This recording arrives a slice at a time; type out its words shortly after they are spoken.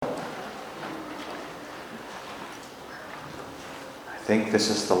think this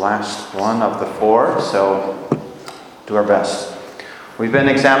is the last one of the 4, so do our best. We've been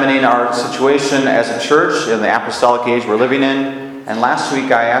examining our situation as a church in the apostolic age we're living in, and last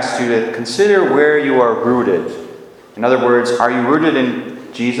week I asked you to consider where you are rooted. In other words, are you rooted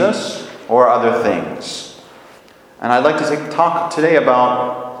in Jesus or other things? And I'd like to talk today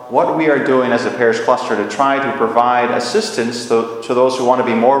about what we are doing as a parish cluster to try to provide assistance to those who want to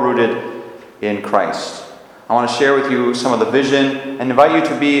be more rooted in Christ. I want to share with you some of the vision and invite you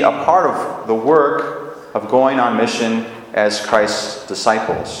to be a part of the work of going on mission as Christ's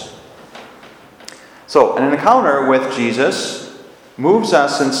disciples. So, an encounter with Jesus moves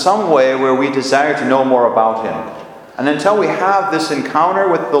us in some way where we desire to know more about Him. And until we have this encounter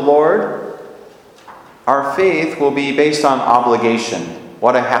with the Lord, our faith will be based on obligation,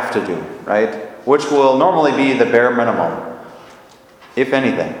 what I have to do, right? Which will normally be the bare minimum, if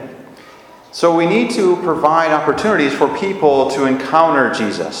anything. So we need to provide opportunities for people to encounter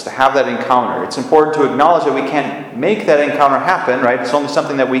Jesus, to have that encounter. It's important to acknowledge that we can't make that encounter happen, right? It's only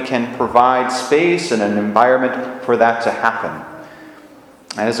something that we can provide space and an environment for that to happen.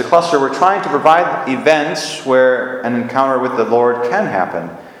 And as a cluster, we're trying to provide events where an encounter with the Lord can happen.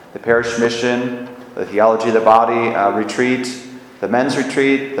 The parish mission, the theology of the body retreat, the men's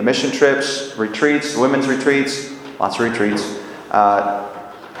retreat, the mission trips, retreats, women's retreats, lots of retreats.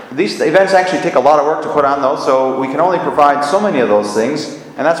 These events actually take a lot of work to put on, though, so we can only provide so many of those things,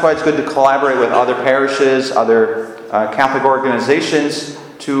 and that's why it's good to collaborate with other parishes, other Catholic organizations,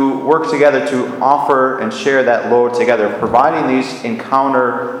 to work together to offer and share that load together, providing these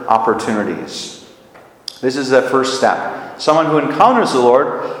encounter opportunities. This is the first step. Someone who encounters the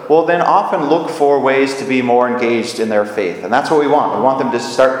Lord will then often look for ways to be more engaged in their faith, and that's what we want. We want them to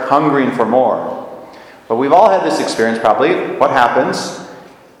start hungering for more. But we've all had this experience, probably. What happens?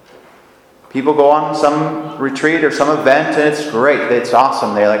 People go on some retreat or some event, and it's great. It's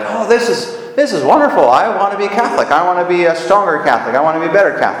awesome. They're like, oh, this is wonderful. I want to be Catholic. I want to be a stronger Catholic. I want to be a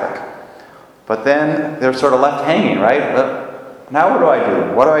better Catholic. But then they're sort of left hanging, right? Now what do I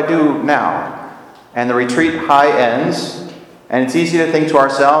do? What do I do now? And the retreat high ends, and it's easy to think to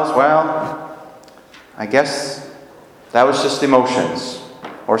ourselves, well, I guess that was just emotions.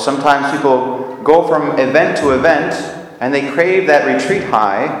 Or sometimes people go from event to event, and they crave that retreat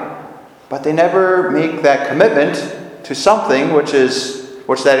high, but they never make that commitment to something which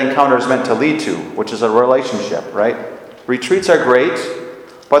that encounter is meant to lead to, which is a relationship, right? Retreats are great,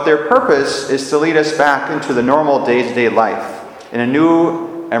 but their purpose is to lead us back into the normal day-to-day life in a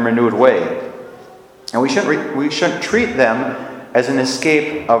new and renewed way. And we shouldn't treat them as an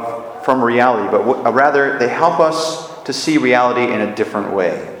escape from reality, but rather they help us to see reality in a different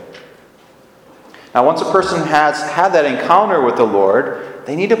way. Now, once a person has had that encounter with the Lord,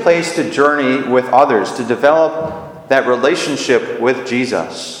 they need a place to journey with others, to develop that relationship with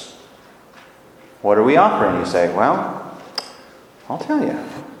Jesus. What are we offering? You say, well, I'll tell you.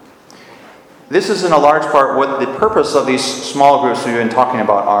 This is in a large part what the purpose of these small groups we've been talking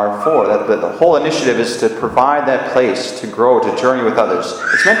about are for. That the whole initiative is to provide that place to grow, to journey with others.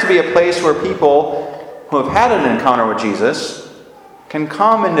 It's meant to be a place where people who have had an encounter with Jesus can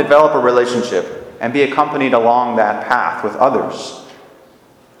come and develop a relationship and be accompanied along that path with others.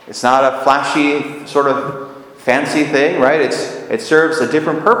 It's not a flashy, sort of fancy thing, right? It serves a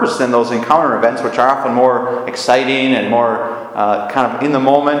different purpose than those encounter events, which are often more exciting and more kind of in the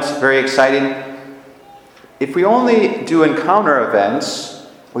moment, very exciting. If we only do encounter events,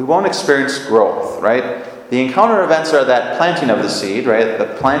 we won't experience growth, right? The encounter events are that planting of the seed, right?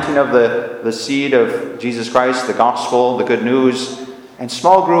 The planting of the seed of Jesus Christ, the gospel, the good news. And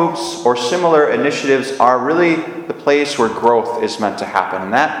small groups or similar initiatives are really the place where growth is meant to happen.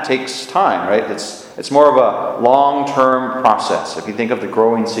 And that takes time, right? It's more of a long-term process. If you think of the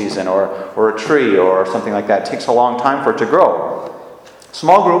growing season or a tree or something like that, it takes a long time for it to grow.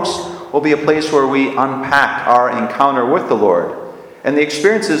 Small groups will be a place where we unpack our encounter with the Lord and the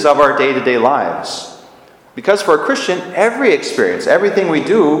experiences of our day-to-day lives. Because for a Christian, every experience, everything we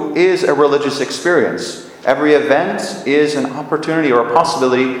do is a religious experience. Every event is an opportunity or a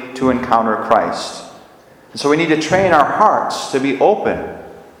possibility to encounter Christ. And so we need to train our hearts to be open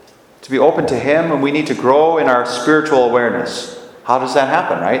to Him, and we need to grow in our spiritual awareness. How does that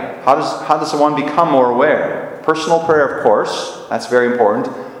happen, right? How does one become more aware? Personal prayer, of course, that's very important,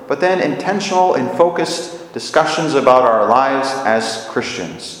 but then intentional and focused discussions about our lives as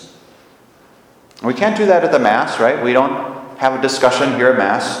Christians. We can't do that at the Mass, right? We don't have a discussion here at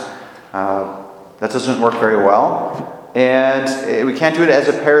Mass. That doesn't work very well. And we can't do it as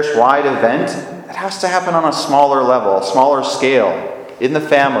a parish-wide event. It has to happen on a smaller level, a smaller scale, in the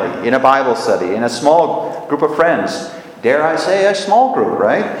family, in a Bible study, in a small group of friends. dare I say, a small group,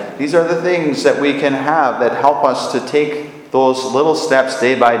 right? These are the things that we can have that help us to take those little steps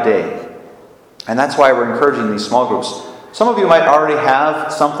day by day. And that's why we're encouraging these small groups. Some of you might already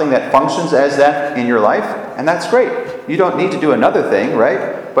have something that functions as that in your life, and that's great. You don't need to do another thing,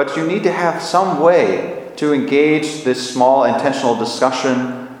 right? But you need to have some way to engage this small intentional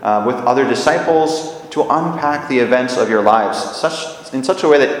discussion with other disciples to unpack the events of your lives in such a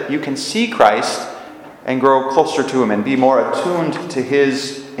way that you can see Christ and grow closer to Him and be more attuned to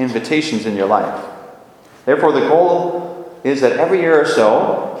His invitations in your life. Therefore, the goal is that every year or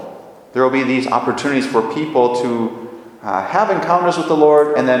so, there will be these opportunities for people to have encounters with the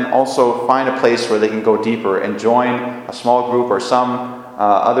Lord and then also find a place where they can go deeper and join a small group or some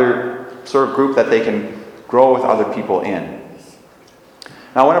other sort of group that they can grow with other people in.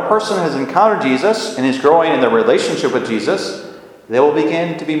 Now, when a person has encountered Jesus and is growing in their relationship with Jesus, they will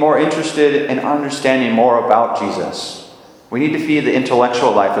begin to be more interested in understanding more about Jesus. We need to feed the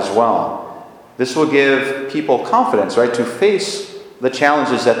intellectual life as well. This will give people confidence, right, to face the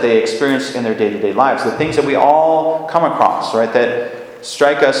challenges that they experience in their day-to-day lives, the things that we all come across, right, that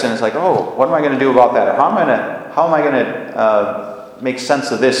strike us and it's like, oh, what am I going to do about that? Or how am I going to make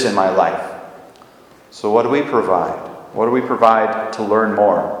sense of this in my life? So what do we provide? What do we provide to learn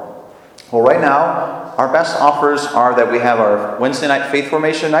more? Well, right now, our best offers are that we have our Wednesday night faith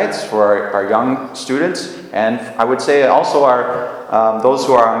formation nights for our young students, and I would say also our those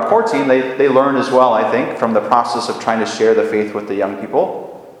who are on core team, they learn as well, I think, from the process of trying to share the faith with the young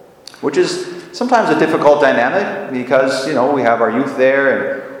people, which is sometimes a difficult dynamic because, we have our youth there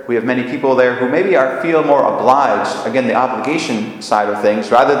and we have many people there who maybe feel more obliged, again, the obligation side of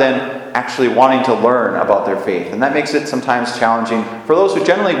things, rather than actually wanting to learn about their faith. And that makes it sometimes challenging for those who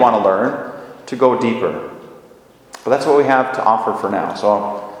generally want to learn to go deeper. But that's what we have to offer for now.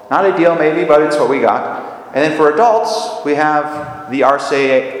 So not ideal maybe, but it's what we got. And then for adults, we have the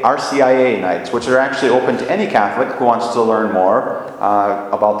RCIA nights, which are actually open to any Catholic who wants to learn more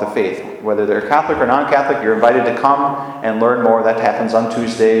about the faith. Whether they're Catholic or non-Catholic, you're invited to come and learn more. That happens on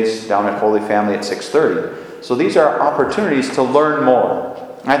Tuesdays down at Holy Family at 6:30. So these are opportunities to learn more.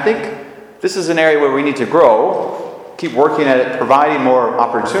 And I think this is an area where we need to grow, keep working at it, providing more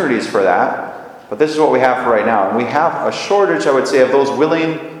opportunities for that. But this is what we have for right now. And we have a shortage, I would say, of those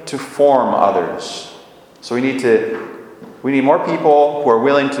willing to form others. So we need more people who are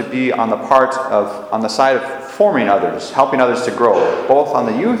willing to be on the side of forming others, helping others to grow, both on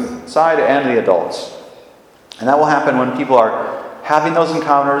the youth side and the adults. And that will happen when people are having those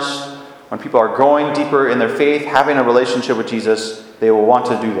encounters, when people are growing deeper in their faith, having a relationship with Jesus. They will want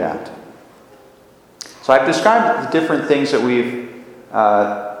to do that. So I've described the different things that we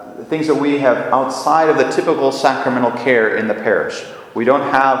have outside of the typical sacramental care in the parish. We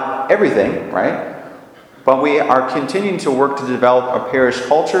don't have everything, right? But we are continuing to work to develop a parish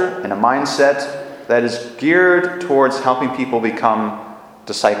culture and a mindset that is geared towards helping people become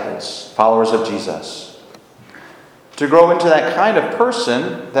disciples, followers of Jesus. To grow into that kind of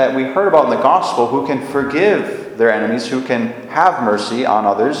person that we heard about in the gospel, who can forgive their enemies, who can have mercy on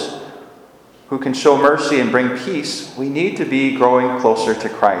others, who can show mercy and bring peace, we need to be growing closer to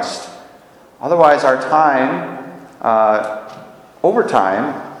Christ. Otherwise, over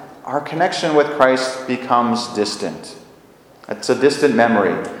time, our connection with Christ becomes distant. It's a distant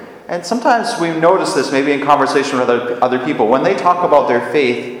memory. And sometimes we notice this maybe in conversation with other people. When they talk about their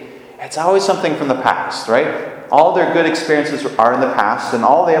faith, it's always something from the past, right? All their good experiences are in the past, and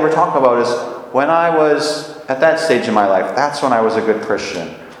all they ever talk about is, when I was at that stage in my life, that's when I was a good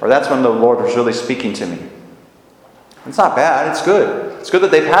Christian. Or that's when the Lord was really speaking to me. It's not bad, it's good. It's good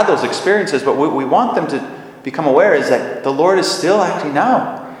that they've had those experiences, but what we want them to become aware is that the Lord is still acting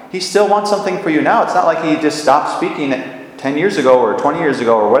now. He still wants something for you now. It's not like He just stopped speaking 10 years ago or 20 years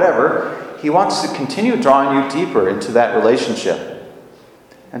ago or whatever. He wants to continue drawing you deeper into that relationship.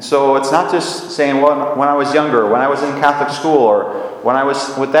 And so it's not just saying, well, when I was younger, when I was in Catholic school, or when I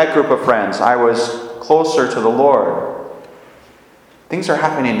was with that group of friends, I was closer to the Lord. Things are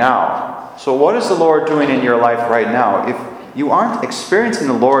happening now. So what is the Lord doing in your life right now? If you aren't experiencing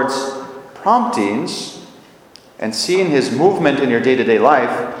the Lord's promptings and seeing His movement in your day-to-day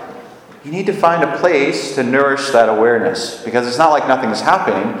life, you need to find a place to nourish that awareness. Because it's not like nothing's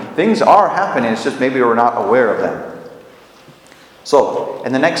happening. Things are happening, it's just maybe we're not aware of them. So,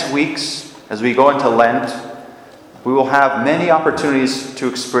 in the next weeks, as we go into Lent, we will have many opportunities to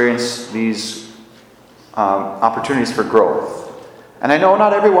experience these opportunities for growth. And I know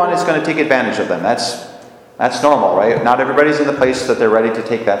not everyone is going to take advantage of them. That's normal, right? Not everybody's in the place that they're ready to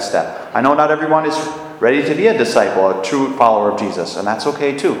take that step. I know not everyone is ready to be a disciple, a true follower of Jesus, and that's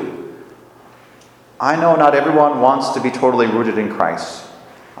okay too. I know not everyone wants to be totally rooted in Christ.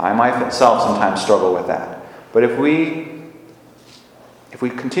 I myself sometimes struggle with that. But if we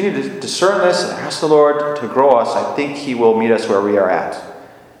continue to discern this and ask the Lord to grow us, I think He will meet us where we are at.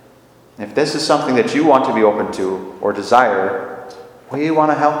 If this is something that you want to be open to or desire, we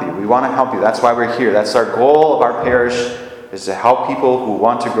want to help you. We want to help you. That's why we're here. That's our goal of our parish, is to help people who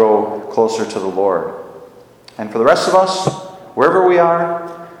want to grow closer to the Lord. And for the rest of us, wherever we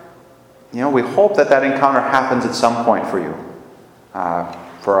are, we hope that encounter happens at some point for you,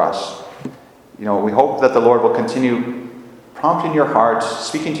 for us. We hope that the Lord will continue prompting your heart,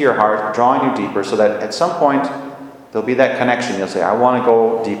 speaking to your heart, drawing you deeper, so that at some point there'll be that connection. You'll say, I want to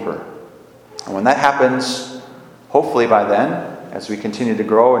go deeper. And when that happens, hopefully by then, as we continue to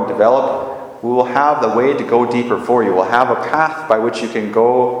grow and develop, we will have the way to go deeper for you. We'll have a path by which you can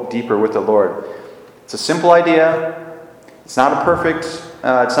go deeper with the Lord. It's a simple idea. It's not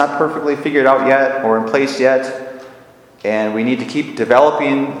perfectly figured out yet or in place yet. And we need to keep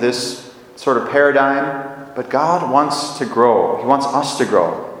developing this sort of paradigm. But God wants to grow. He wants us to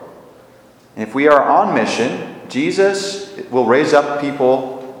grow. And if we are on mission, Jesus will raise up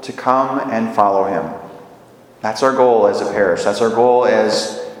people to come and follow Him. That's our goal as a parish. That's our goal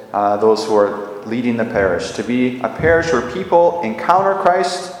as those who are leading the parish. To be a parish where people encounter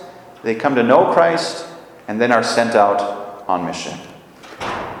Christ, they come to know Christ, and then are sent out on mission.